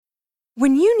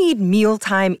When you need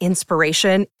mealtime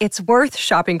inspiration, it's worth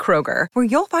shopping Kroger, where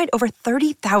you'll find over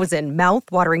 30,000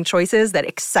 mouth-watering choices that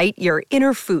excite your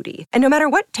inner foodie. And no matter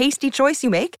what tasty choice you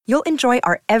make, you'll enjoy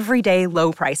our everyday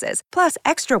low prices, plus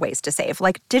extra ways to save,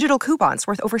 like digital coupons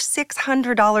worth over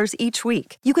 $600 each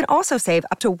week. You can also save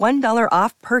up to $1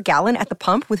 off per gallon at the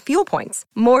pump with fuel points.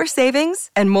 More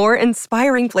savings and more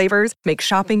inspiring flavors make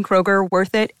shopping Kroger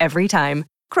worth it every time.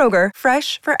 Kroger,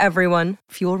 fresh for everyone.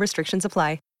 Fuel restrictions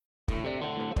apply.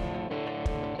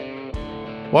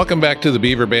 Welcome back to the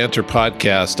Beaver Banter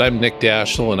Podcast. I'm Nick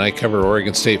Daschel, and I cover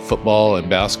Oregon State football and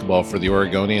basketball for the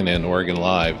Oregonian and Oregon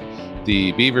Live.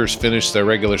 The Beavers finished their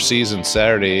regular season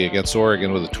Saturday against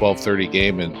Oregon with a 12:30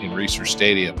 game in Reser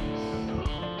Stadium.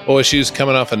 OSU's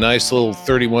coming off a nice little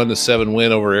 31-7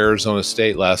 win over Arizona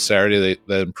State last Saturday.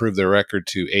 They improved their record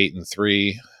to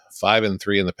 8-3,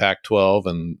 5-3 in the Pac-12,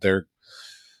 and they're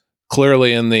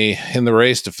clearly in the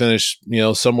race to finish,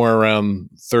 somewhere around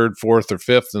third, fourth, or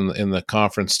fifth in the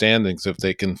conference standings if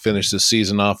they can finish the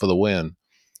season off with a win.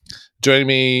 Joining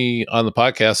me on the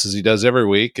podcast, as he does every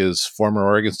week, is former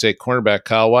Oregon State cornerback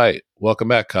Kyle White. Welcome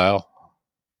back, Kyle.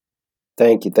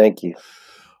 Thank you.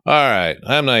 All right.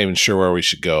 I'm not even sure where we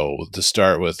should go to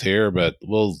start with here, but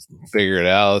we'll figure it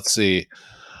out. Let's see.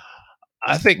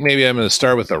 I think maybe I'm going to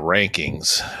start with the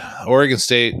rankings. Oregon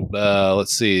State.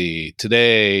 Let's see.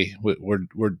 Today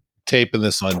we're taping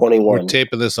this on 21. We're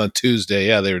taping this on Tuesday.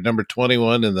 Yeah, they were number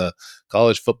 21 in the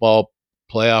college football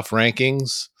playoff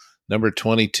rankings. Number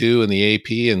 22 in the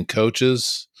AP and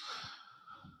coaches.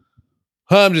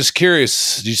 I'm just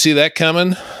curious. Did you see that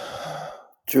coming?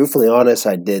 Truthfully honest,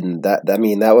 I didn't. That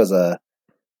was a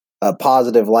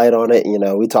positive light on it.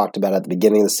 We talked about at the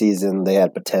beginning of the season, they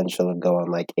had potential of going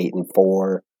like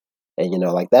 8-4,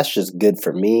 and that's just good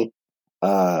for me.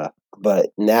 But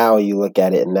now you look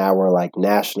at it, and now we're like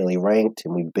nationally ranked,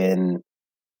 and we've been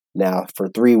now for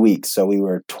 3 weeks. So we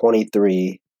were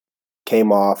 23,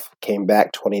 came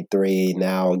back 23,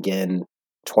 now again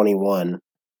 21.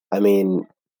 I mean,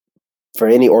 for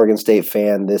any Oregon State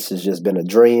fan, this has just been a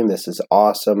dream. This is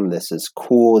awesome. This is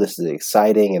cool. This is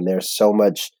exciting, and there's so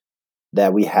much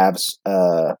that we have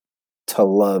to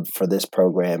love for this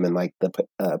program, and like the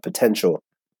potential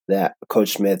that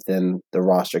Coach Smith and the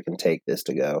roster can take this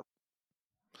to go.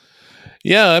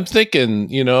 Yeah, I'm thinking,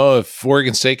 if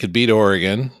Oregon State could beat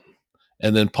Oregon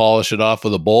and then polish it off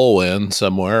with a bowl win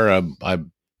somewhere, I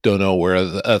don't know where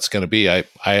that's going to be. I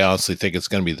honestly think it's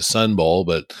going to be the Sun Bowl,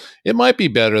 but it might be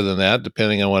better than that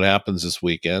depending on what happens this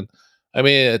weekend. I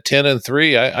mean, at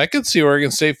 10-3, I could see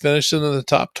Oregon State finishing in the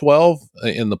top 12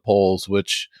 in the polls,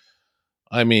 which,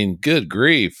 I mean, good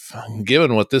grief,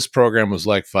 given what this program was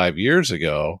like 5 years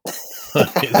ago,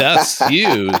 that's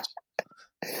huge.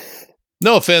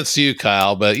 No offense to you,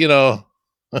 Kyle, but,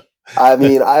 I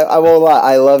mean, I won't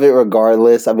lie. I love it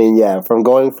regardless. I mean, yeah, from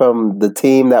going from the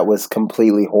team that was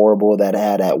completely horrible that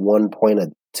had at one point a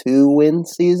 2-win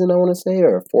season, I want to say,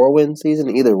 or a 4-win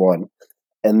season, either one.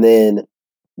 And then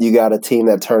you got a team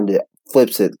that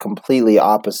flips it completely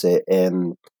opposite,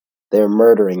 and they're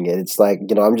murdering it. It's like,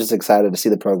 I'm just excited to see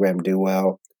the program do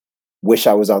well. Wish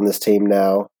I was on this team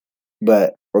now.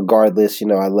 But regardless,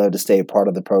 I love to stay a part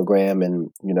of the program and,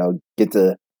 get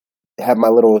to have my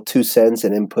little 2 cents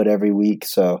and input every week.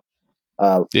 So,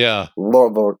 yeah,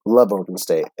 love Oregon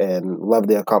State and love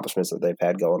the accomplishments that they've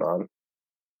had going on.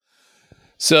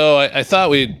 So I thought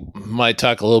we might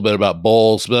talk a little bit about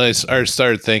bowls, but I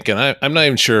started thinking I'm not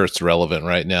even sure it's relevant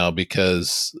right now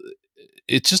because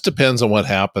it just depends on what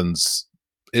happens.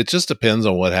 It just depends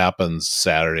on what happens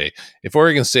Saturday. If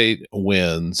Oregon State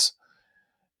wins,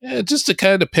 it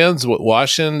kind of depends what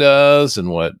Washington does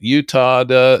and what Utah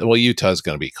does. Well, Utah's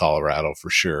going to be Colorado for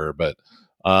sure, but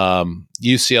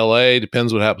UCLA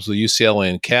depends what happens with UCLA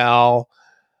and Cal.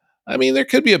 I mean, there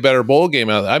could be a better bowl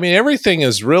game out there. I mean, everything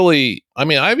is really,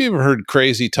 I've even heard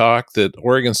crazy talk that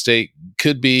Oregon State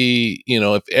could be,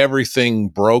 if everything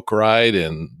broke right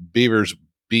and Beavers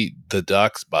beat the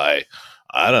Ducks by,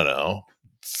 I don't know,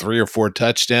 3 or 4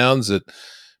 touchdowns, that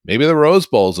maybe the Rose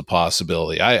Bowl is a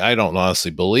possibility. I don't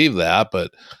honestly believe that,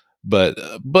 but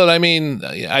I mean,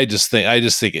 I just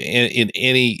think in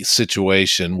any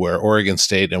situation where Oregon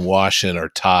State and Washington are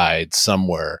tied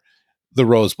somewhere, the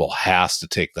Rose Bowl has to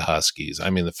take the Huskies. I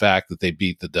mean, the fact that they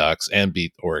beat the Ducks and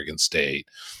beat Oregon State.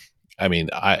 I mean,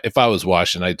 if I was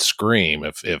Washington, I'd scream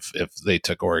if they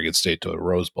took Oregon State to the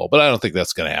Rose Bowl. But I don't think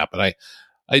that's going to happen.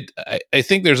 I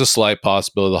think there's a slight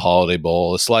possibility of the Holiday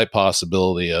Bowl, a slight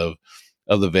possibility of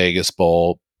the Vegas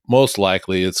Bowl. Most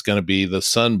likely, it's going to be the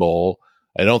Sun Bowl.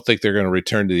 I don't think they're going to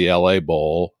return to the LA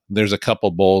Bowl. There's a couple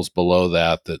bowls below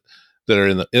that are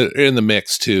in the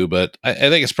mix too. But I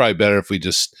think it's probably better if we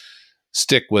just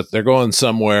stick with. They're going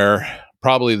somewhere,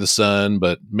 probably the Sun,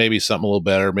 but maybe something a little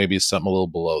better, maybe something a little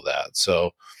below that.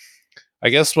 So I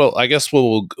guess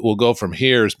we'll go from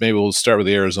here is maybe we'll start with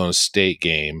the Arizona State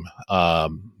game,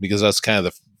 because that's kind of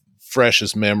the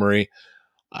freshest memory.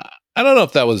 I don't know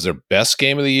if that was their best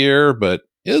game of the year, but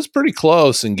it was pretty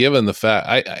close. And given the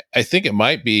fact, I think it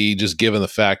might be just given the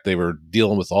fact they were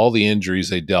dealing with all the injuries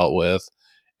they dealt with,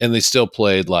 and they still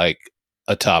played like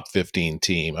a top 15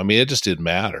 team. I mean, it just didn't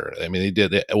matter. I mean, they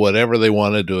did whatever they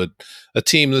wanted to a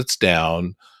team that's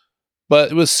down,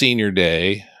 but it was senior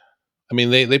day. I mean,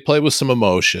 they played with some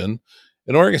emotion,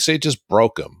 and Oregon State just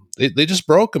broke them. They just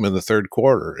broke them in the third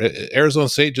quarter. Arizona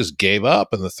State just gave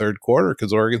up in the third quarter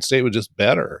because Oregon State was just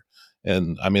better.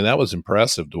 And I mean, that was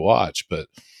impressive to watch. But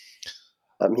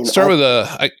I mean, start with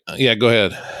yeah, go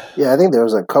ahead. Yeah, I think there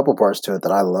was a couple parts to it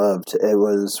that I loved. It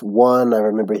was one, I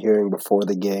remember hearing before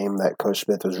the game that Coach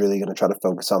Smith was really going to try to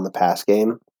focus on the pass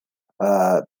game.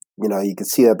 You could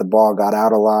see that the ball got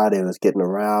out a lot. It was getting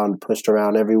around, pushed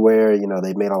around everywhere.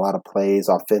 They made a lot of plays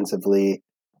offensively.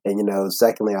 And,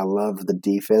 secondly, I love the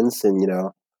defense. And,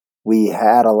 we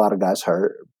had a lot of guys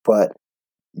hurt, but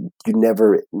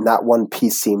not one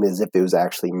piece seemed as if it was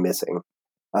actually missing.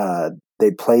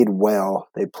 They played well.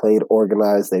 They played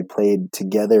organized. They played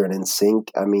together and in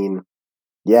sync. I mean,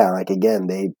 yeah, again,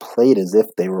 they played as if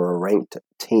they were a ranked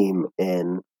team,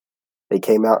 and they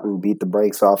came out and beat the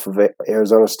brakes off of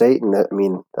Arizona State. And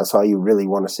that's all you really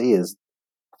want to see is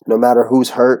no matter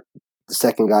who's hurt, the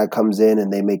second guy comes in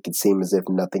and they make it seem as if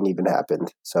nothing even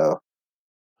happened. So,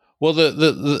 well,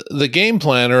 the game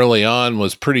plan early on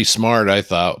was pretty smart, I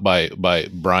thought, by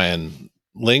Brian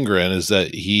Lindgren, is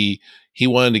that he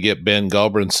wanted to get Ben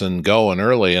Gulbranson going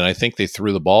early, and I think they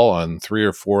threw the ball on 3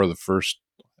 or 4 of the first.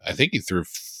 I think he threw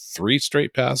 3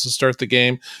 straight passes to start the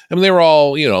game. I mean, they were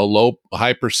all low,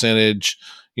 high percentage,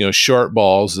 short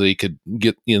balls that he could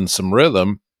get in some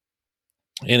rhythm,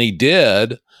 and he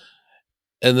did.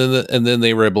 And then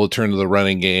they were able to turn to the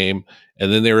running game,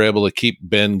 and then they were able to keep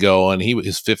Ben going. He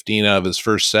was 15 out of his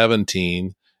first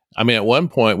 17. I mean, at one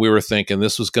point we were thinking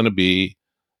this was going to be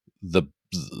the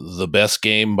best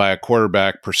game by a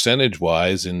quarterback percentage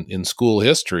wise in school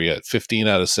history. At 15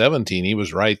 out of 17, he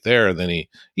was right there. And then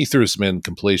he threw some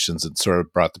incompletions and sort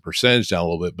of brought the percentage down a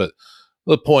little bit. But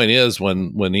the point is,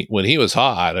 when he was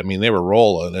hot, I mean, they were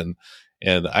rolling,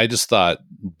 and I just thought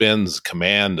Ben's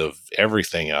command of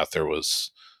everything out there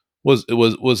was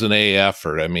an A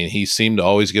effort. I mean, he seemed to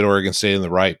always get Oregon State in the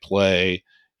right play.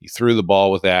 He threw the ball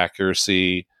with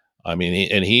accuracy. I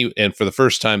mean, and for the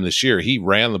first time this year, he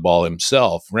ran the ball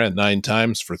himself, ran 9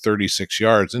 times for 36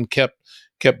 yards, and kept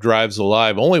drives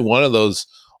alive. Only one of those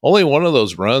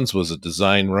runs was a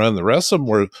design run. The rest of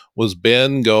them was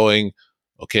Ben going,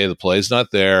 okay, the play's not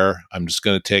there. I'm just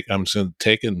going to take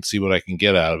it and see what I can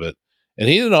get out of it. And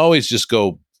he didn't always just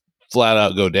go flat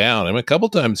out go down. I mean, a couple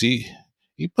times he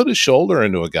put his shoulder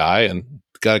into a guy and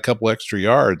got a couple extra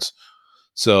yards.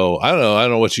 So I don't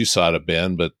know what you saw to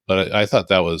Ben, but I thought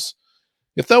that was,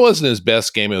 if that wasn't his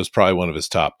best game, it was probably one of his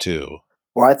top 2.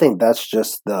 Well, I think that's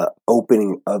just the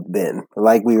opening of Ben.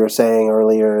 Like we were saying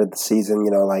earlier the season,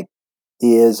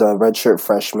 he is a redshirt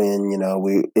freshman.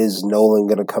 Is Nolan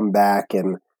going to come back?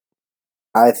 And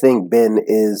I think Ben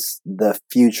is the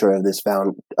future of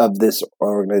this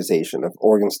organization of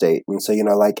Oregon State. And so,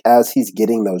 as he's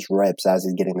getting those reps, as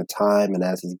he's getting the time, and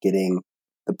as he's getting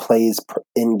the plays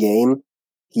in game,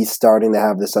 he's starting to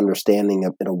have this understanding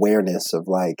of an awareness of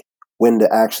when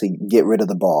to actually get rid of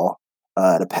the ball,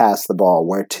 to pass the ball,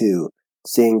 where to,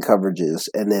 seeing coverages,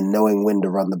 and then knowing when to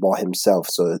run the ball himself.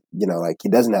 So, he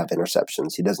doesn't have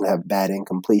interceptions. He doesn't have bad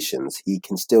incompletions. He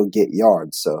can still get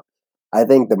yards. So I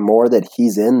think the more that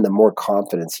he's in, the more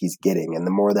confidence he's getting. And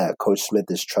the more that Coach Smith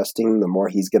is trusting, the more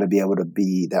he's going to be able to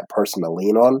be that person to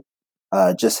lean on.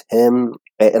 Just him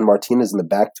and Martinez in the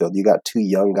backfield. You got 2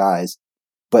 young guys,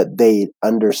 but they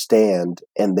understand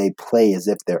and they play as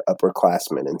if they're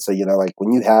upperclassmen. And so,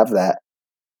 when you have that,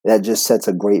 that just sets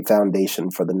a great foundation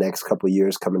for the next couple of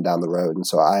years coming down the road. And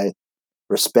so I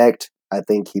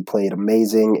think he played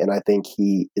amazing, and I think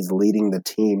he is leading the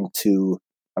team to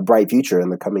a bright future in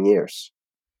the coming years.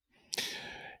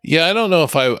 Yeah, I don't know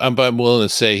if I'm willing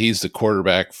to say he's the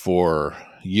quarterback for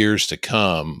years to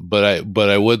come, but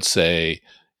I would say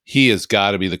he has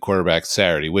got to be the quarterback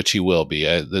Saturday, which he will be.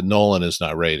 The Nolan is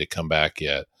not ready to come back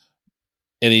yet,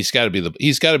 and he's got to be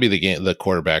the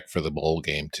quarterback for the bowl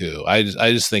game too. I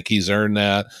just think he's earned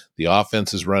that. The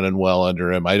offense is running well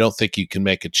under him. I don't think you can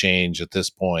make a change at this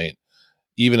point,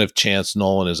 even if Chance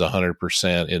Nolan is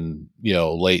 100% in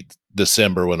late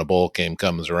December when a bowl game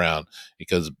comes around,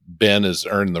 because Ben has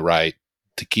earned the right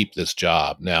to keep this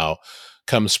job. Now,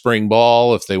 come spring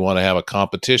ball, if they want to have a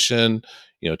competition,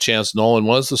 Chance Nolan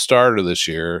was the starter this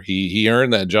year. He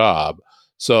earned that job.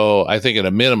 So I think at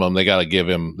a minimum, they got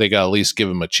to at least give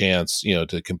him a chance,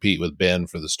 to compete with Ben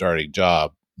for the starting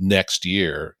job next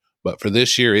year. But for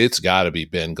this year, it's got to be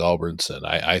Ben Gulbranson,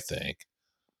 I think.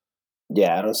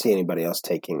 Yeah, I don't see anybody else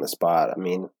taking the spot. I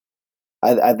mean,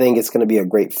 I think it's going to be a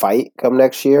great fight come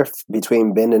next year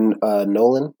between Ben and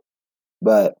Nolan.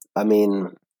 But, I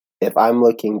mean, if I'm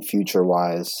looking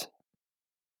future-wise,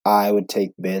 I would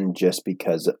take Ben just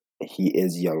because he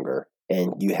is younger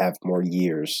and you have more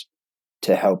years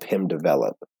to help him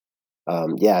develop.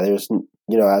 There's,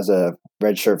 as a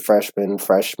redshirt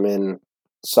freshman,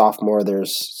 sophomore,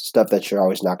 there's stuff that you're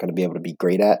always not going to be able to be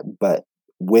great at. But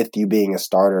with you being a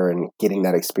starter and getting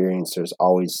that experience, there's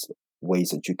always ways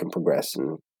that you can progress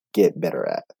and get better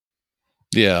at.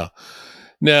 Yeah.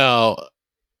 Now,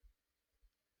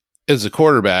 as a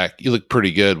quarterback, you look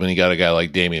pretty good when you got a guy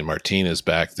like Damian Martinez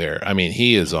back there. I mean,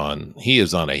 he is on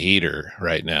a heater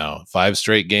right now. 5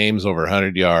 straight games over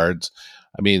 100 yards.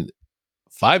 I mean,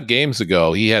 5 games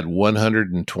ago, he had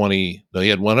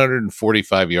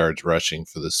 145 yards rushing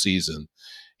for the season.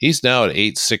 He's now at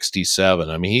 867.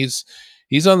 I mean,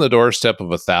 he's on the doorstep of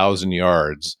 1,000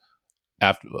 yards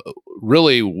after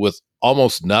really with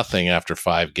almost nothing after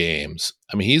 5 games.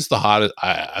 I mean, he's the hottest.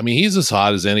 He's as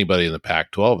hot as anybody in the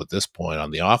Pac-12 at this point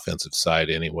on the offensive side,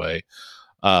 anyway.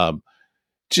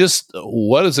 Just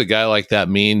what does a guy like that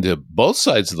mean to both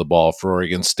sides of the ball for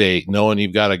Oregon State, knowing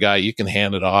you've got a guy you can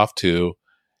hand it off to?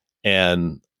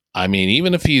 And I mean,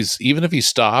 even if he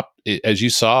stopped, as you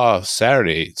saw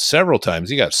Saturday, several times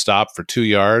he got stopped for 2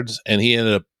 yards, and he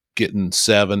ended up getting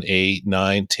 7, 8,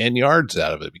 9, 10 yards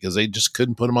out of it because they just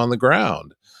couldn't put him on the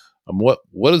ground. What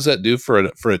does that do for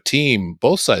a team,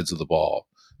 both sides of the ball,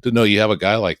 to know you have a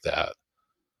guy like that?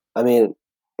 I mean,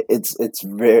 it's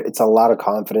a lot of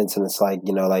confidence, and it's like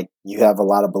you have a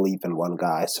lot of belief in one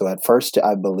guy. So at first,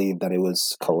 I believed that it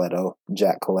was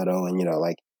Jack Coletto,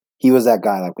 and he was that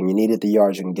guy. Like when you needed the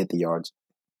yards, you can get the yards.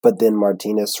 But then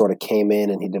Martinez sort of came in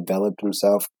and he developed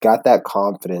himself, got that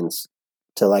confidence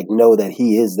to know that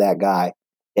he is that guy,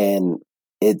 and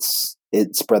it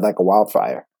spread like a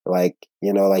wildfire. Like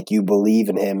you believe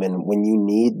in him, and when you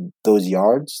need those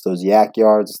yards, those yak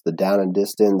yards, the down and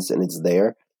distance, and it's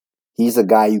there, he's a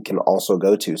guy you can also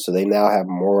go to. So they now have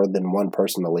more than one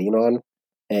person to lean on,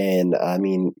 and I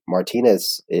mean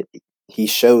Martinez, he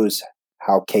shows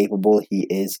how capable he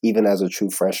is, even as a true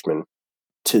freshman,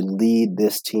 to lead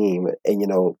this team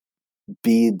and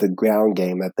be the ground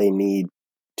game that they need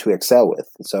to excel with.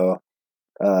 So,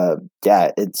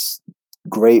 it's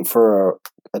great for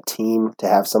a team to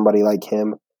have somebody like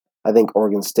him. I think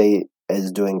Oregon State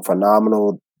is doing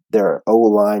phenomenal. Their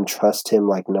O-line trusts him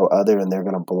like no other, and they're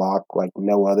going to block like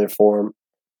no other for him.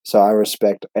 So I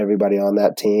respect everybody on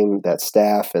that team, that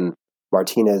staff, and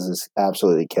Martinez is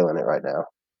absolutely killing it right now.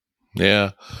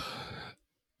 Yeah.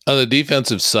 On the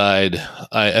defensive side,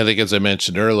 I think, as I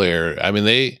mentioned earlier, I mean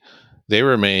they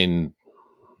were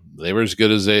as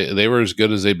good as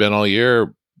they've been all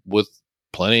year with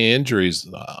plenty of injuries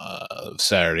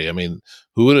Saturday. I mean,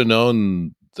 who would have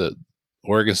known that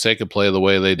Oregon State could play the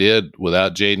way they did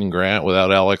without Jaden Grant,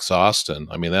 without Alex Austin?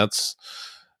 I mean,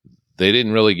 they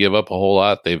didn't really give up a whole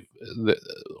lot.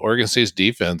 Oregon State's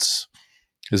defense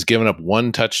has given up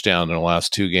 1 touchdown in the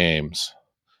last 2 games.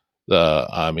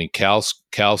 Cal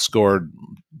scored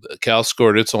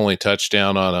its only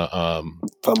touchdown on a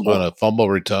fumble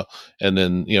return, and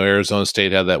then Arizona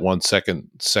State had that 1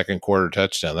 second quarter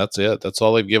touchdown. That's it. That's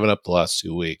all they've given up the last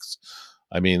 2 weeks.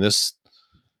 I mean, this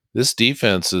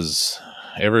defense is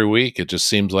every week. It just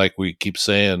seems like we keep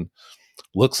saying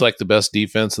looks like the best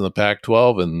defense in the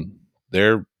Pac-12, and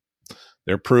they're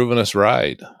proving us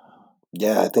right.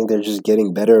 Yeah, I think they're just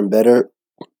getting better and better.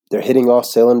 They're hitting all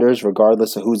cylinders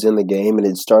regardless of who's in the game, and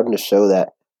it's starting to show that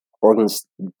Oregon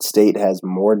State has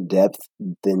more depth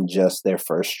than just their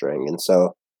first string. And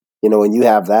so, when you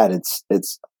have that, it's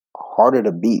harder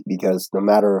to beat because no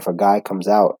matter if a guy comes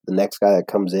out, the next guy that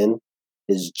comes in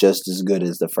is just as good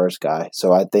as the first guy.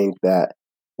 So I think that,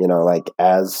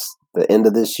 as the end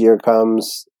of this year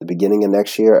comes, the beginning of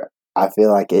next year, I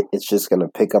feel like it's just going to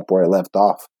pick up where it left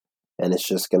off. And it's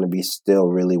just going to be still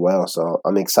really well. So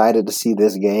I'm excited to see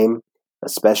this game,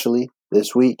 especially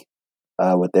this week,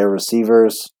 with their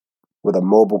receivers, with a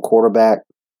mobile quarterback,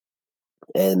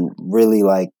 and really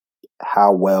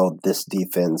how well this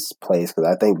defense plays. Because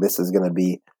I think this is going to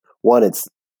be one. It's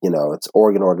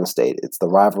Oregon State. It's the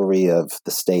rivalry of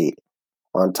the state.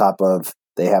 On top of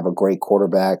they have a great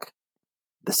quarterback.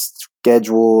 The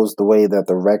schedules, the way that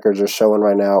the records are showing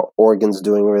right now, Oregon's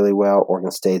doing really well.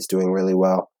 Oregon State's doing really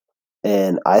well.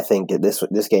 And I think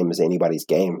this game is anybody's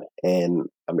game, and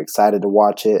I'm excited to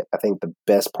watch it. I think the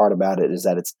best part about it is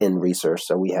that it's in research,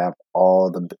 so we have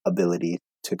all the ability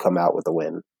to come out with a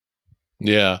win.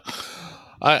 Yeah.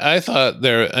 I thought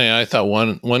I thought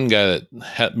one guy that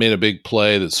had made a big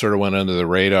play that sort of went under the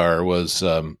radar was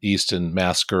Easton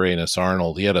Mascarenas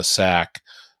Arnold. He had a sack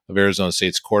of Arizona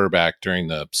State's quarterback during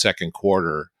the second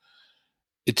quarter.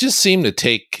 It just seemed to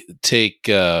take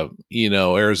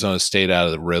Arizona State out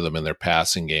of the rhythm in their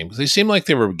passing game, because they seemed like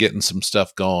they were getting some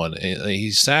stuff going. He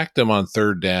sacked them on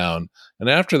third down, and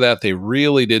after that, they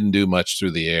really didn't do much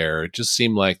through the air. It just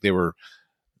seemed like they were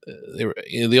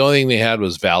the only thing they had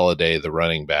was Valladay, the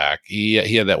running back. He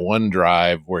had that one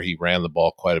drive where he ran the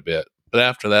ball quite a bit, but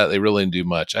after that, they really didn't do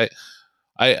much.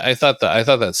 I thought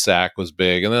that sack was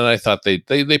big, and then I thought they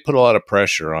put a lot of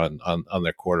pressure on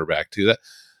their quarterback too.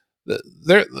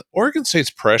 Oregon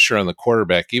State's pressure on the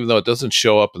quarterback, even though it doesn't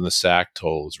show up in the sack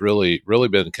total, has really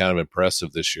been kind of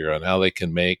impressive this year on how they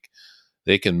can make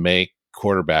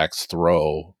quarterbacks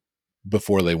throw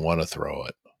before they want to throw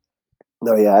it.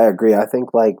 No, yeah, I agree. I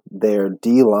think like their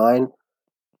D line,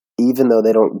 even though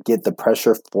they don't get the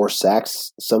pressure for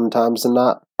sacks sometimes or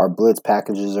not, our blitz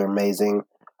packages are amazing.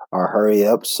 Our hurry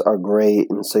ups are great.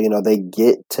 And so, they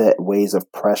get to ways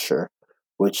of pressure,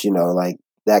 which, like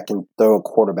that can throw a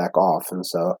quarterback off. And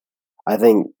so I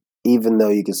think even though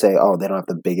you could say, oh, they don't have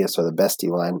the biggest or the best D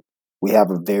line, we have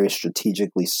a very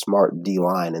strategically smart D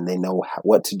line, and they know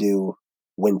what to do,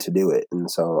 when to do it.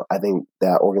 And so I think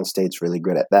that Oregon State's really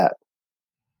good at that.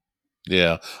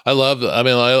 Yeah, I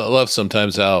love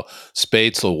sometimes how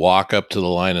Spates will walk up to the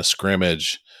line of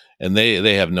scrimmage and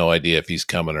they have no idea if he's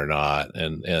coming or not.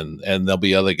 And there'll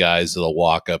be other guys that'll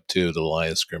walk up to the line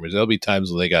of scrimmage. There'll be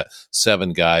times when they got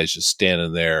 7 guys just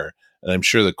standing there, and I'm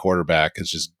sure the quarterback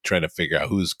is just trying to figure out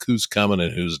who's coming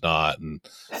and who's not. And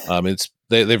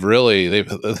they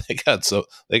got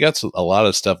a lot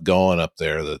of stuff going up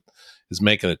there that is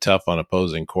making it tough on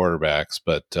opposing quarterbacks,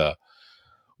 but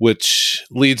which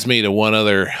leads me to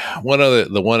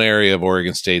the one area of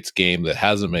Oregon State's game that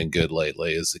hasn't been good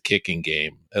lately is the kicking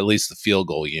game, at least the field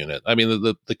goal unit. I mean,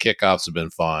 the kickoffs have been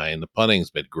fine. The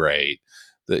punting's been great.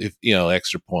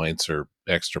 Extra points are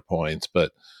extra points,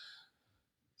 but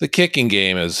the kicking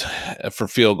game is for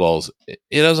field goals.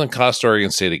 It doesn't cost Oregon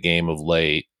State a game of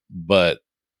late, but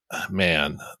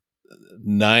man,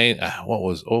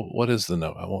 what is the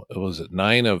number? Was it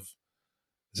 9 of?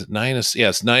 Is it 9 of?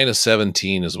 Yes, 9 of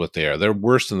 17 is what they are. They're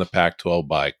worse than the Pac-12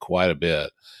 by quite a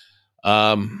bit.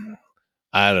 I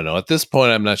don't know. At this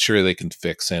point, I'm not sure they can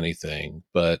fix anything,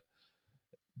 but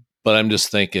I'm just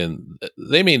thinking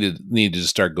they need to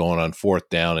start going on fourth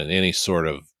down in any sort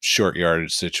of short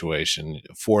yardage situation,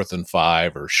 4th and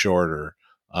 5 or shorter,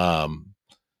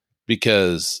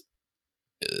 because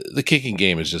the kicking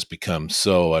game has just become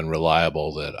so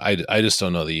unreliable that I just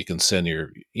don't know that you can send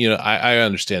I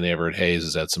understand Everett Hayes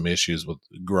has had some issues with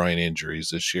groin injuries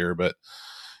this year, but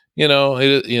it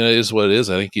is what it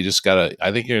is. I think you just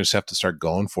have to start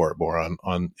going for it more in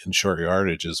short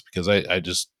yardages, because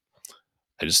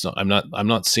I'm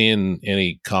not seeing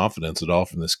any confidence at all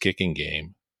from this kicking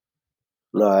game.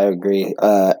 No, I agree.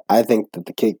 I think that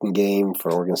the kicking game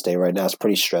for Oregon State right now is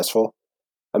pretty stressful.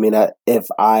 I mean, if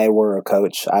I were a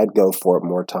coach, I'd go for it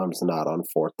more times than not on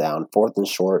fourth down. 4th and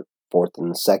short, 4th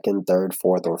and 2nd, 3rd,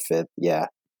 4th, or 5th. Yeah,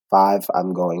 5,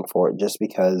 I'm going for it just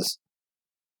because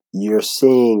you're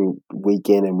seeing week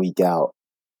in and week out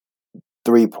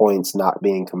 3 points not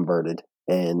being converted.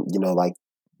 And,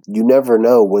 you never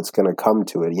know what's going to come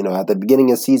to it. At the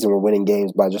beginning of the season, we're winning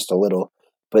games by just a little.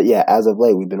 But yeah, as of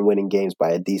late, we've been winning games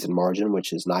by a decent margin,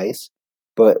 which is nice.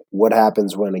 But what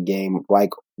happens when a game like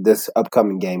this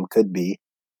upcoming game could be,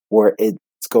 where it's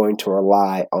going to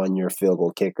rely on your field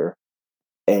goal kicker?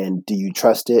 And do you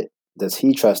trust it? Does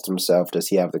he trust himself? Does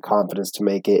he have the confidence to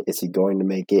make it? Is he going to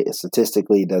make it?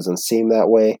 Statistically, it doesn't seem that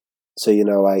way. So,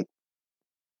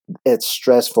 it's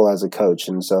stressful as a coach.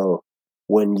 And so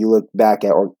when you look back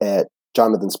at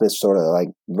Jonathan Smith's sort of like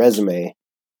resume,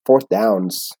 4th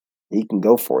downs, he can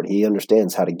go for it. He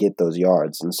understands how to get those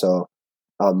yards. And so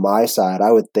on my side,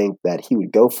 I would think that he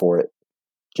would go for it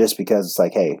just because it's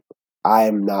like, hey,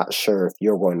 I'm not sure if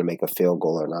you're going to make a field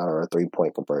goal or not, or a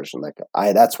 3-point conversion.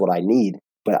 That's what I need,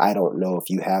 but I don't know if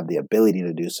you have the ability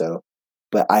to do so.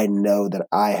 But I know that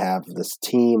I have this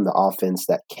team, the offense,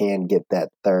 that can get that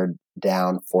 3rd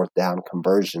down, 4th down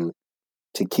conversion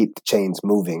to keep the chains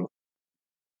moving,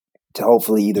 to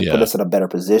hopefully either put us in a better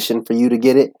position for you to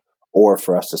get it or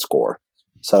for us to score.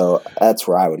 So that's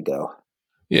where I would go.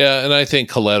 Yeah, and I think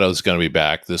Coletto's going to be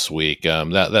back this week.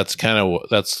 That's kind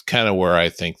of where I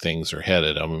think things are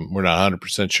headed. I mean, we're not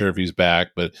 100% sure if he's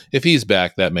back, but if he's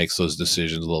back, that makes those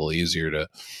decisions a little easier to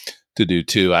do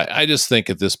too. I just think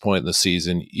at this point in the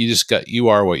season, you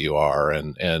are what you are,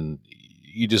 and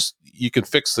you can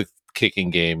fix the kicking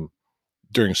game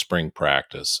during spring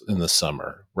practice in the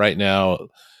summer. Right now,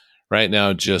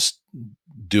 just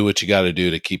do what you got to do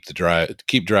to keep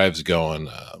drives going.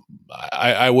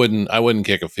 I wouldn't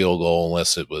kick a field goal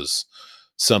unless it was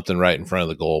something right in front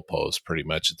of the goalpost, pretty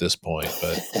much at this point.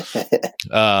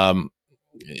 But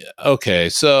okay,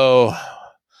 so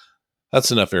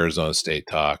that's enough Arizona State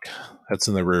talk. That's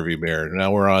in the rearview mirror.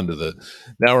 Now we're on to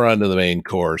the main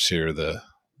course here. The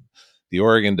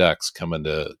Oregon Ducks coming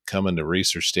to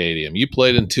Reser Stadium. You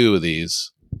played in two of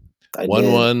these. I won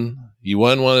did. one. You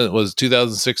won one. It was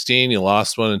 2016. You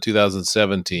lost one in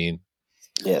 2017.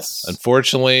 Yes.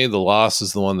 Unfortunately, the loss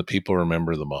is the one that people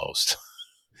remember the most.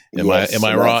 Am Yes,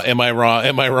 I wrong? Am I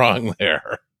wrong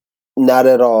there? Not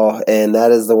at all. And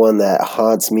that is the one that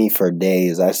haunts me for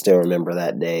days. I still remember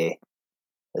that day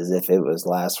as if it was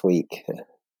last week.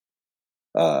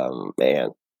 Man.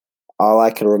 All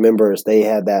I can remember is they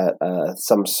had that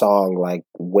some song like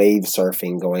wave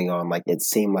surfing going on. Like it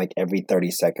seemed like every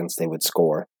 30 seconds they would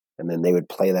score. And then they would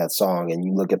play that song, and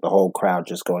you look at the whole crowd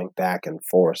just going back and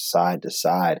forth, side to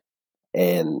side.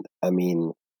 And I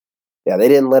mean, yeah, they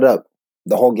didn't let up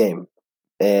the whole game.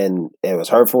 And it was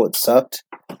hurtful. It sucked.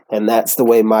 And that's the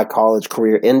way my college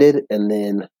career ended. And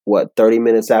then, 30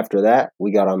 minutes after that,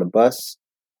 we got on the bus.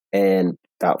 And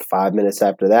about 5 minutes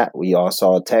after that, we all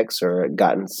saw a text or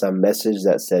gotten some message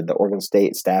that said the Oregon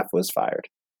State staff was fired.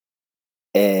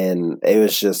 And it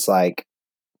was just like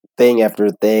thing after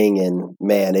thing. And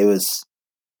man, it was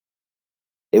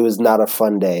not a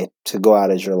fun day to go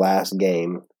out as your last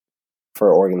game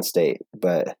for Oregon State.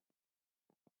 But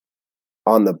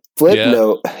on the flip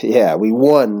note, yeah, we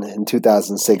won in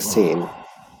 2016.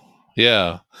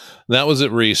 Yeah, that was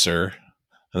at Reser,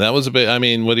 and that was a bit. I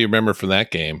mean, what do you remember from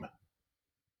that game?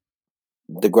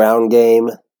 The ground game,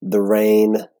 the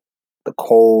rain, the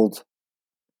cold,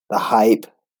 the hype,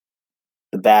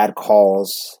 the bad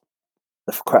calls,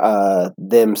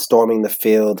 them storming the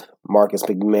field, Marcus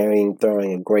McMaryion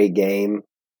throwing a great game,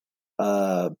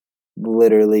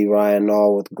 literally Ryan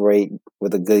Nall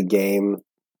with a good game.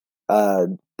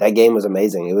 That game was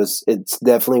amazing. It's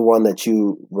definitely one that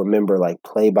you remember like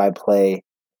play by play.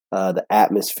 The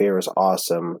atmosphere was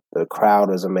awesome. The crowd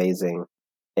was amazing.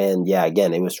 And yeah,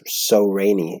 again, it was so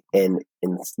rainy and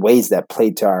in ways that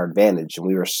played to our advantage, and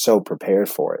we were so prepared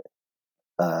for it.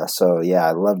 So yeah,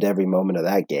 I loved every moment of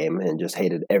that game and just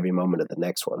hated every moment of the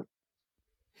next one.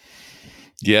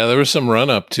 Yeah, there was some run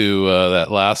up to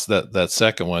that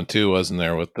second one too, wasn't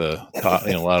there? With the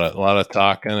a lot of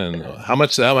talking, and how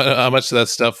much of that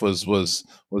stuff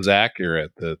was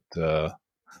accurate, that the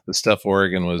stuff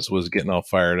Oregon was getting all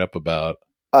fired up about.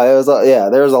 It was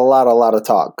there was a lot of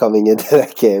talk coming into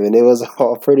that game, and it was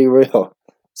all pretty real.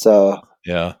 So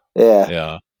yeah.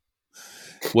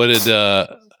 What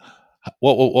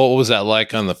was that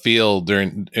like on the field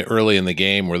early in the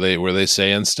game? Were they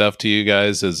saying stuff to you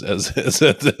guys as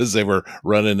they were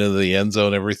running into the end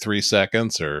zone every 3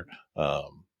 seconds, or?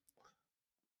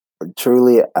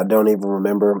 Truly, I don't even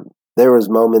remember. There was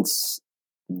moments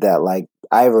that like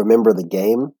I remember the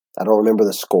game. I don't remember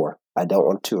the score. I don't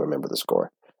want to remember the score.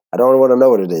 I don't want to know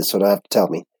what it is, so don't have to tell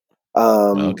me.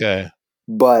 Okay.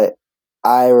 But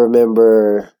I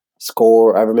remember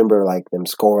score. I remember like them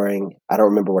scoring. I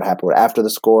don't remember what happened after the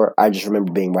score. I just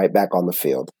remember being right back on the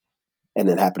field. And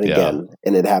it happened again.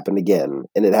 And it happened again.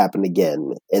 And it happened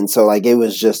again. And so like it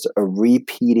was just a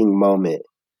repeating moment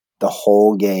the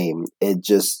whole game. It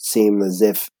just seemed as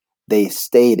if they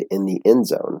stayed in the end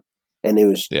zone. And it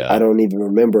was I don't even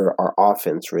remember our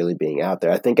offense really being out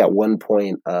there. I think at one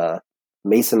point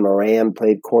Mason Moran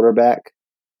played quarterback.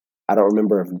 I don't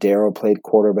remember if Darryl played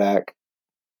quarterback.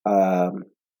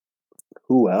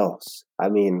 Who else? I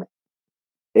mean,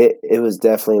 it was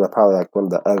definitely probably like one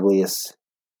of the ugliest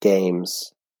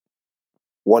games.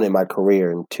 One in my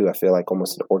career, and two, I feel like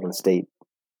almost an Oregon State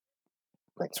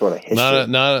like sort of history.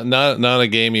 Not a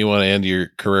game you want to end your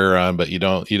career on, but you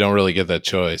don't really get that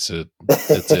choice.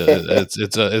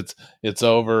 It's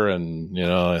over, and you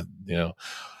know.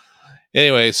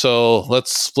 Anyway, so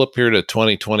let's flip here to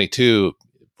 2022.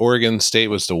 If Oregon State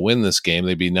was to win this game,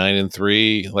 they'd be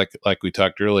 9-3. Like we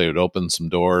talked earlier, it would open some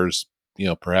doors,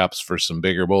 perhaps for some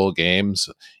bigger bowl games.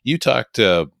 You talk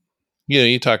to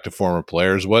former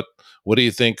players. What do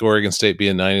you think Oregon State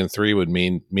being 9-3 would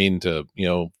mean to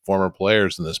former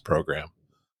players in this program?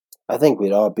 I think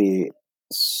we'd all be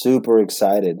Super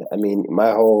excited. I mean,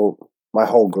 my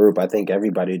whole group, I think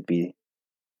everybody would be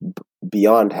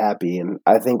beyond happy. And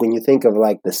I think when you think of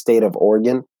like the state of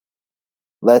Oregon,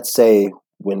 let's say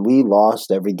when we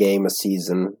lost every game a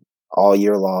season all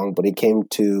year long, but it came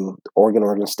to the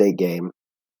Oregon State game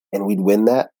and we'd win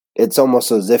that, it's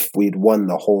almost as if we'd won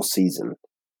the whole season.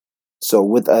 So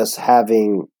with us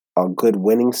having a good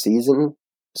winning season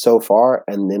so far,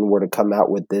 and then we're to come out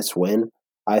with this win,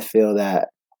 I feel that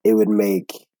it would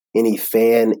make any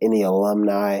fan, any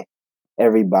alumni,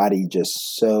 everybody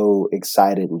just so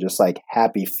excited and just like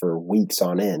happy for weeks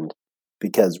on end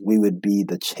because we would be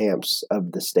the champs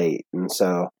of the state. And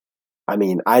so, I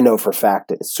mean, I know for a fact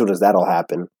that as soon as that'll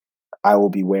happen, I will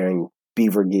be wearing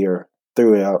Beaver gear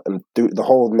throughout and through the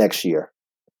whole next year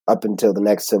up until the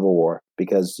next Civil War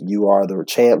because you are the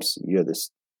champs, you're the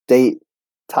state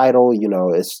title,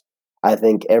 I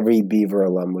think every Beaver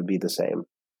alum would be the same.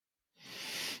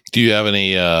 Do you have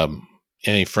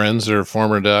any friends or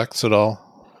former Ducks at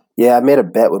all? Yeah, I made a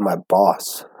bet with my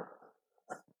boss.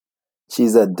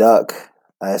 She's a Duck.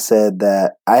 I said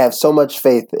that I have so much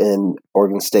faith in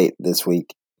Oregon State this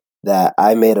week that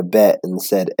I made a bet and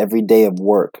said every day of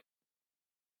work,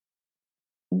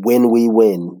 when we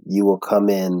win, you will come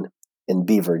in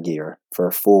Beaver gear for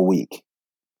a full week.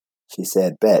 She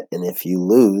said, bet. And if you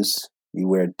lose, you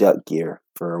wear Duck gear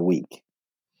for a week.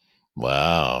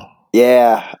 Wow.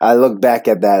 Yeah, I look back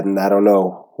at that and I don't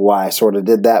know why I sort of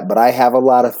did that, but I have a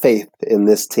lot of faith in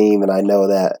this team and I know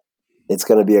that it's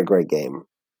going to be a great game.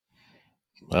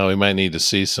 Well, we might need to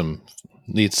see some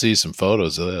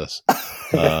photos of this.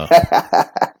 Yeah.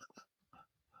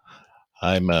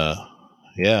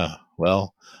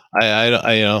 Well,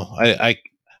 I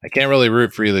can't really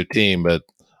root for either team, but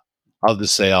I'll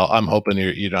just say I'm hoping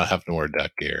you don't have to wear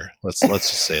Duck gear. Let's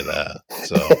just say that.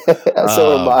 So,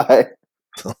 so am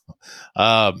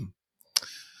I.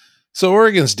 So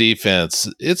Oregon's defense,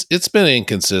 it's been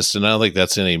inconsistent. I don't think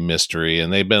that's any mystery,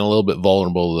 and they've been a little bit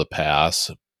vulnerable to the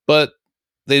pass, but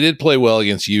they did play well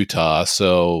against Utah.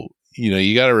 So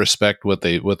you got to respect what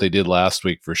they did last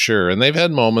week for sure. And they've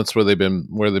had moments where they've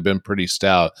been pretty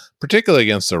stout, particularly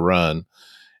against the run,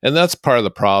 and that's part of the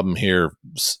problem here.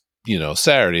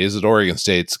 Saturday is that Oregon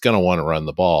State's going to want to run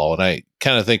the ball, and I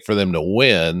kind of think for them to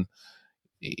win,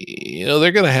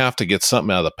 they're going to have to get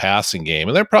something out of the passing game,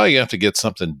 and they're probably going to have to get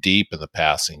something deep in the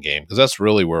passing game because that's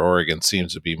really where Oregon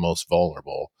seems to be most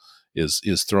vulnerable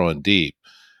is throwing deep.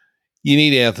 You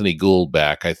need Anthony Gould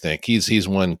back. I think he's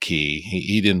one key.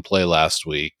 He didn't play last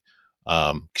week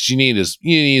because you need as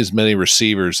many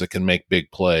receivers that can make big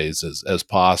plays as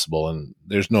possible, and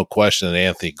there's no question that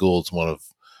Anthony Gould's one of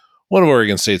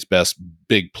Oregon State's best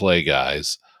big play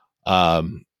guys.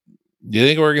 Do you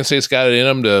think Oregon State's got it in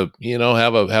them to,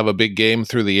 have a big game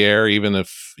through the air, even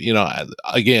if,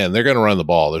 again, they're going to run the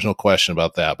ball. There's no question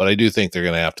about that. But I do think they're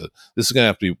going to have to, this is going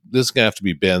to have to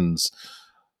be Ben's,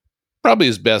 probably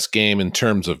his best game in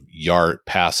terms of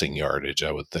passing yardage,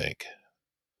 I would think.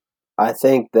 I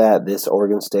think that this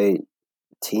Oregon State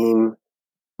team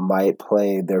might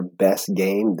play their best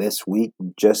game this week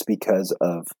just because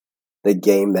of the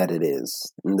game that it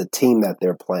is and the team that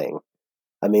they're playing.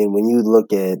 I mean, when you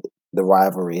look at the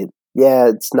rivalry,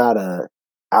 it's not a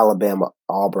Alabama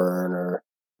Auburn or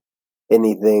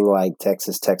anything like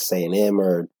Texas A&M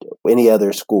or any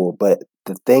other school, but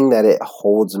the thing that it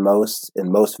holds most and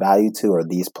most value to are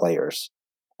these players.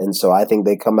 And so I think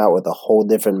they come out with a whole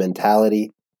different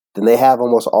mentality than they have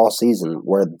almost all season,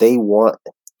 where they want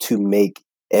to make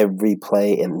every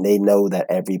play and they know that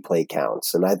every play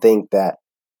counts. And I think that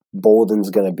Bolden's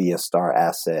going to be a star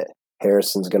asset.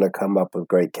 Harrison's going to come up with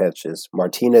great catches.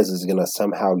 Martinez is going to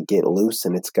somehow get loose,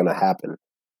 and it's going to happen.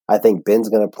 I think Ben's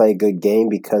going to play a good game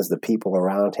because the people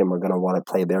around him are going to want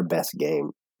to play their best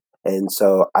game. And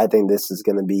so I think this is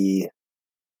going to be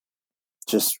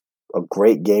just a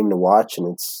great game to watch,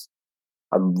 and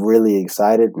I'm really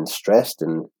excited and stressed,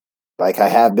 and like I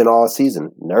have been all season,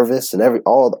 nervous and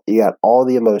you got all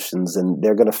the emotions, and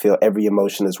they're going to feel every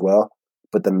emotion as well.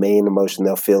 But the main emotion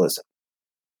they'll feel is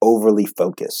overly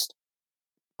focused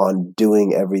on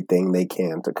doing everything they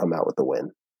can to come out with a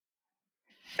win.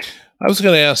 I was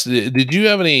going to ask, did you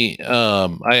have any,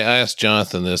 I asked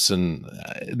Jonathan this and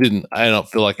I don't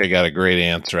feel like I got a great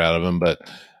answer out of him, but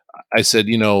I said,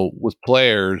 with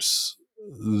players,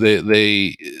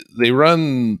 they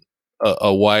run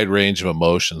a wide range of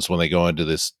emotions when they go into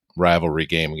this rivalry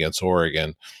game against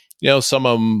Oregon. Some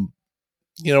of them,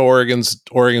 Oregon's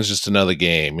just another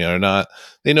game.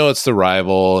 They know it's the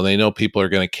rival and they know people are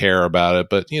going to care about it,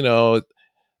 but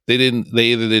they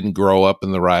either didn't grow up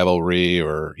in the rivalry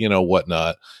or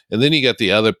whatnot. And then you got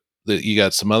you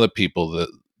got some other people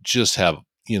just have,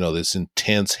 this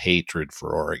intense hatred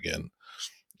for Oregon.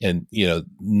 And,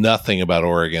 nothing about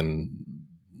Oregon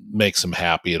makes them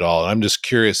happy at all. And I'm just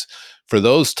curious, for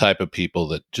those type of people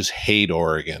that just hate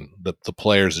Oregon, the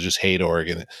players that just hate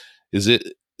Oregon, is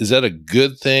that a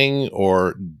good thing,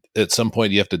 or at some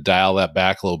point you have to dial that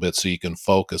back a little bit so you can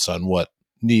focus on what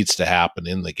needs to happen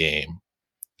in the game?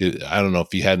 I don't know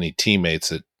if you had any teammates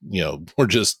that, were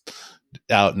just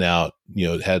out and out,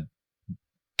 had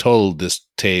total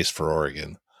distaste for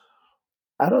Oregon.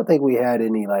 I don't think we had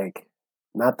any,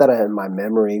 not that in my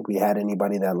memory, we had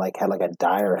anybody that had a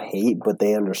dire hate, but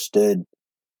they understood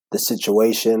the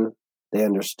situation. They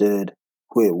understood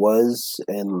who it was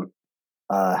and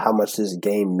how much this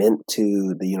game meant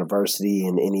to the university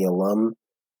and any alum.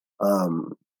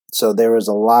 So there was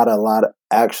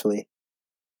actually,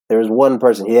 there was one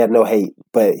person, he had no hate,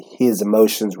 but his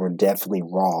emotions were definitely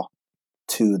raw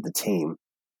to the team.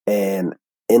 And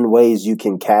in ways you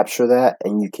can capture that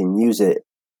and you can use it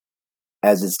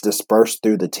as it's dispersed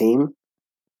through the team.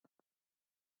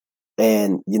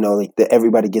 And,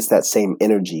 everybody gets that same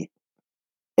energy.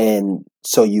 And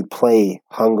so you play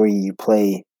hungry, you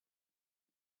play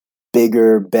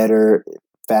bigger, better,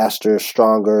 faster,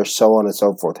 stronger, so on and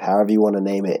so forth, however you want to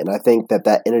name it. And I think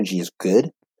that energy is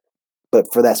good, but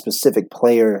for that specific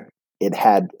player, it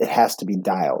has to be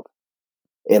dialed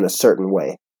in a certain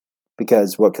way,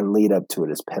 because what can lead up to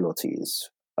it is penalties,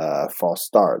 false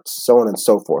starts, so on and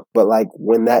so forth. But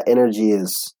when that energy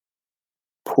is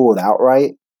pulled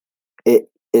outright, it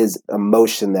is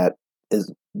emotion that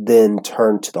is then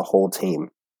turned to the whole team.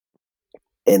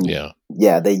 And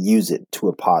they use it to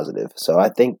a positive. So I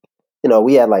think,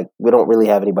 we had we don't really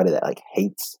have anybody that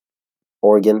hates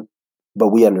Oregon, but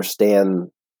we understand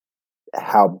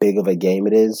how big of a game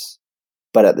it is.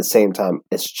 But at the same time,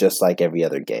 it's just like every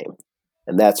other game.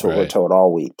 And that's what we're told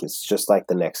all week. It's just like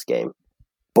the next game.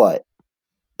 But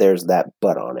there's that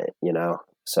but on it,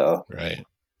 So right.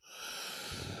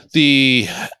 The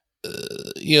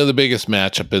the biggest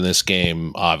matchup in this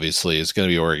game, obviously, is going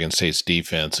to be Oregon State's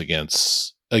defense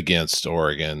against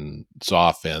Oregon's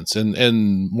offense,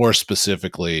 and more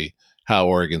specifically, how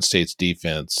Oregon State's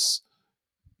defense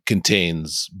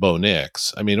contains Bo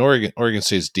Nix. I mean, Oregon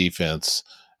State's defense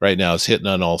right now is hitting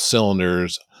on all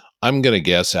cylinders. I'm going to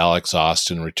guess Alex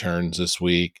Austin returns this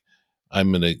week.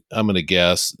 I'm going to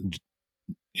guess,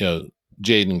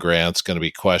 Jaden Grant's going to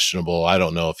be questionable. I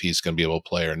don't know if he's going to be able to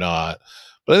play or not,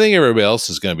 but I think everybody else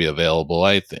is going to be available.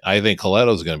 I think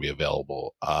Coleto's going to be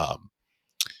available.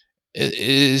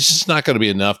 It's just not going to be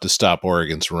enough to stop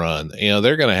Oregon's run.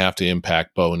 They're going to have to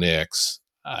impact Bo Nix.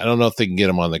 I don't know if they can get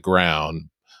him on the ground,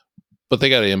 but they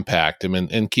got to impact him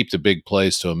and keep the big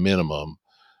plays to a minimum.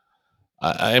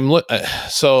 I'm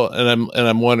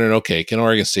wondering, okay, can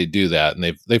Oregon State do that?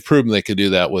 And they've proven they could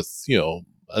do that with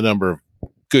a number of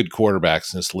good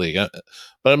quarterbacks in this league.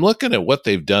 But I'm looking at what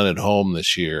they've done at home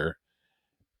this year,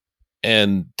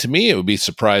 and to me, it would be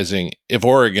surprising if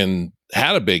Oregon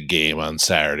had a big game on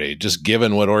Saturday, just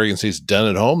given what Oregon State's done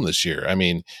at home this year. I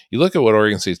mean, you look at what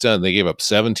Oregon State's done. They gave up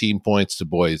 17 points to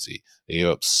Boise. They gave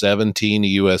up 17 to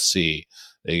USC.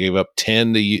 They gave up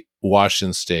 10 to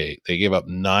Washington State. They gave up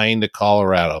 9 to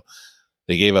Colorado.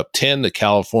 They gave up 10 to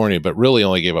California, but really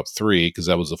only gave up 3 because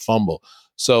that was a fumble.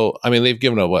 So, I mean, they've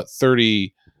given up,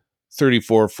 30,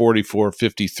 34, 44,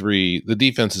 53. The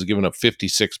defense has given up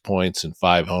 56 points in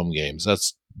 5 home games.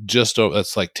 That's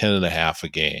like 10 and a half a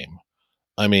game.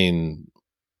 I mean,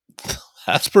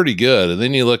 that's pretty good. And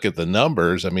then you look at the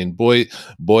numbers. I mean,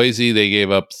 Boise, they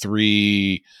gave up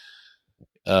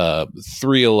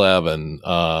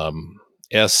 311.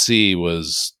 SC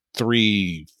was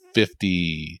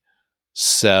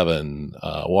 357.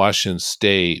 Washington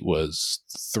State was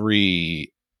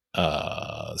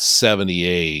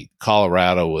 378.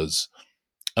 Colorado was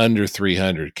under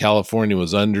 300. California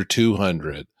was under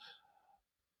 200.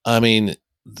 I mean,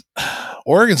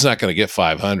 Oregon's not going to get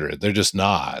 500. They're just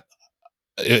not.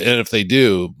 And if they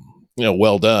do,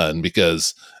 well done,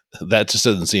 because that just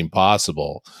doesn't seem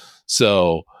possible.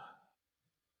 So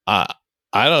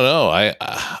I don't know.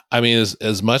 I mean,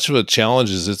 as much of a challenge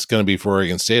as it's going to be for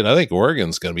Oregon State, I think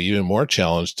Oregon's going to be even more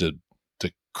challenged to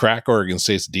crack Oregon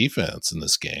State's defense in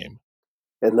this game.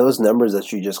 And those numbers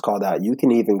that you just called out, you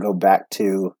can even go back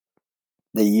to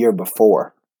the year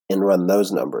before and run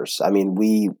those numbers. I mean,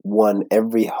 we won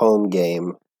every home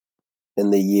game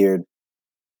in the year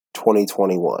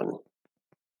 2021.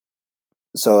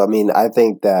 So, I mean, I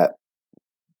think that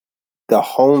the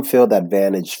home field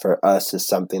advantage for us is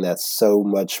something that's so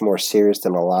much more serious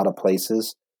than a lot of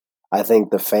places. I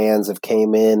think the fans have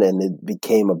came in and it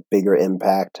became a bigger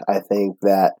impact. I think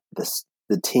that the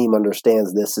the team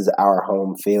understands this is our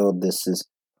home field. This is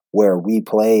where we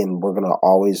play, and we're going to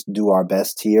always do our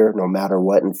best here, no matter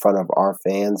what, in front of our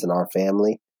fans and our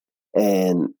family.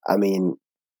 And I mean,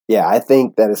 yeah, I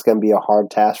think that it's going to be a hard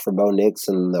task for Bo Nix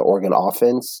and the Oregon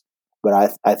offense.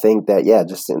 But I think that, yeah,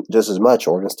 just as much,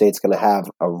 Oregon State's going to have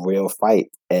a real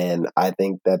fight. And I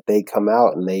think that they come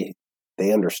out and they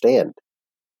understand.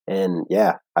 And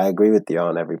yeah, I agree with you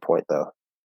on every point, though.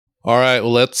 All right,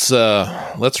 well let's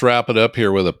wrap it up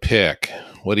here with a pick.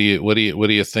 What are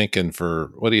you thinking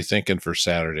for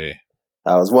Saturday?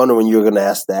 I was wondering when you were going to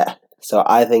ask that. So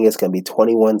I think it's going to be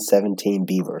 21-17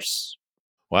 Beavers.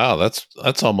 Wow, that's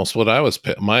almost what I was.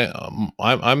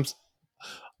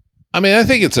 I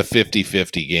think it's a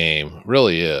 50-50 game.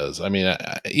 Really is. I mean,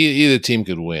 either team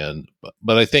could win,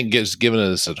 but I think given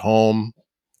us at home,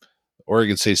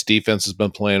 Oregon State's defense has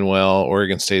been playing well.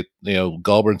 Oregon State,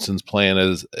 Gulbranson's playing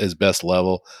at his best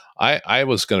level. I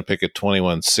was going to pick it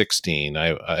 21-16.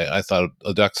 I thought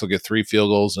the Ducks will get 3 field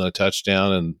goals and a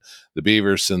touchdown, and the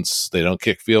Beavers, since they don't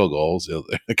kick field goals, they're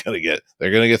going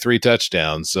to get 3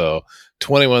 touchdowns. So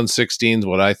 21-16 is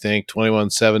what I think.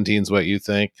 21-17 is what you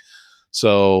think.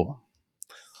 So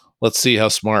let's see how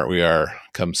smart we are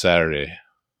come Saturday.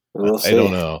 I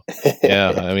don't know.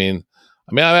 Yeah, I mean,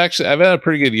 I've had a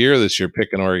pretty good year this year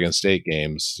picking Oregon State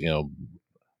games.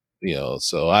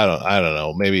 So I don't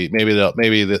know. Maybe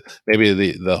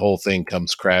the whole thing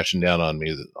comes crashing down on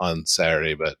me on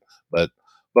Saturday. But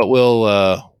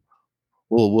we'll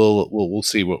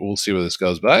see we'll see where this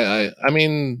goes. But I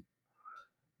mean,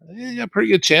 yeah,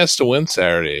 pretty good chance to win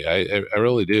Saturday. I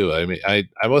really do. I mean, I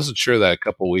wasn't sure that a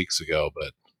couple weeks ago,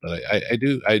 but I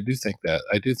do think that.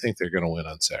 I do think they're going to win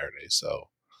on Saturday. So,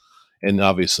 and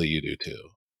obviously you do too.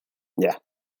 Yeah.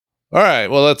 All right.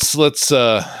 Well, let's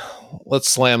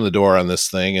slam the door on this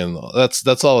thing, and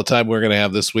that's all the time we're going to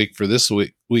have this week for this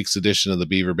week's edition of the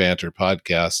Beaver Banter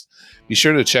podcast. Be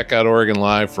sure to check out Oregon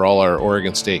Live for all our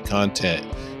Oregon State content.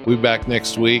 We'll be back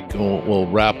next week. We'll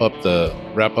wrap up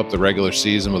the regular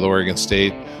season with Oregon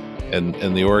State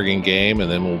and the Oregon game,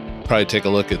 and then we'll probably take a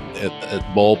look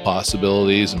at bowl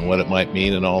possibilities and what it might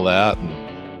mean and all that.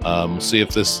 And we'll see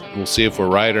if we're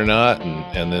right or not,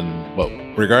 and then, but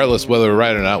regardless whether we're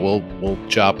right or not, we'll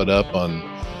chop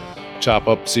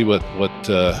up, see what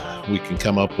we can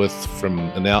come up with from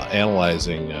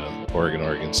analyzing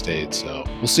Oregon State. So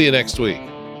we'll see you next week.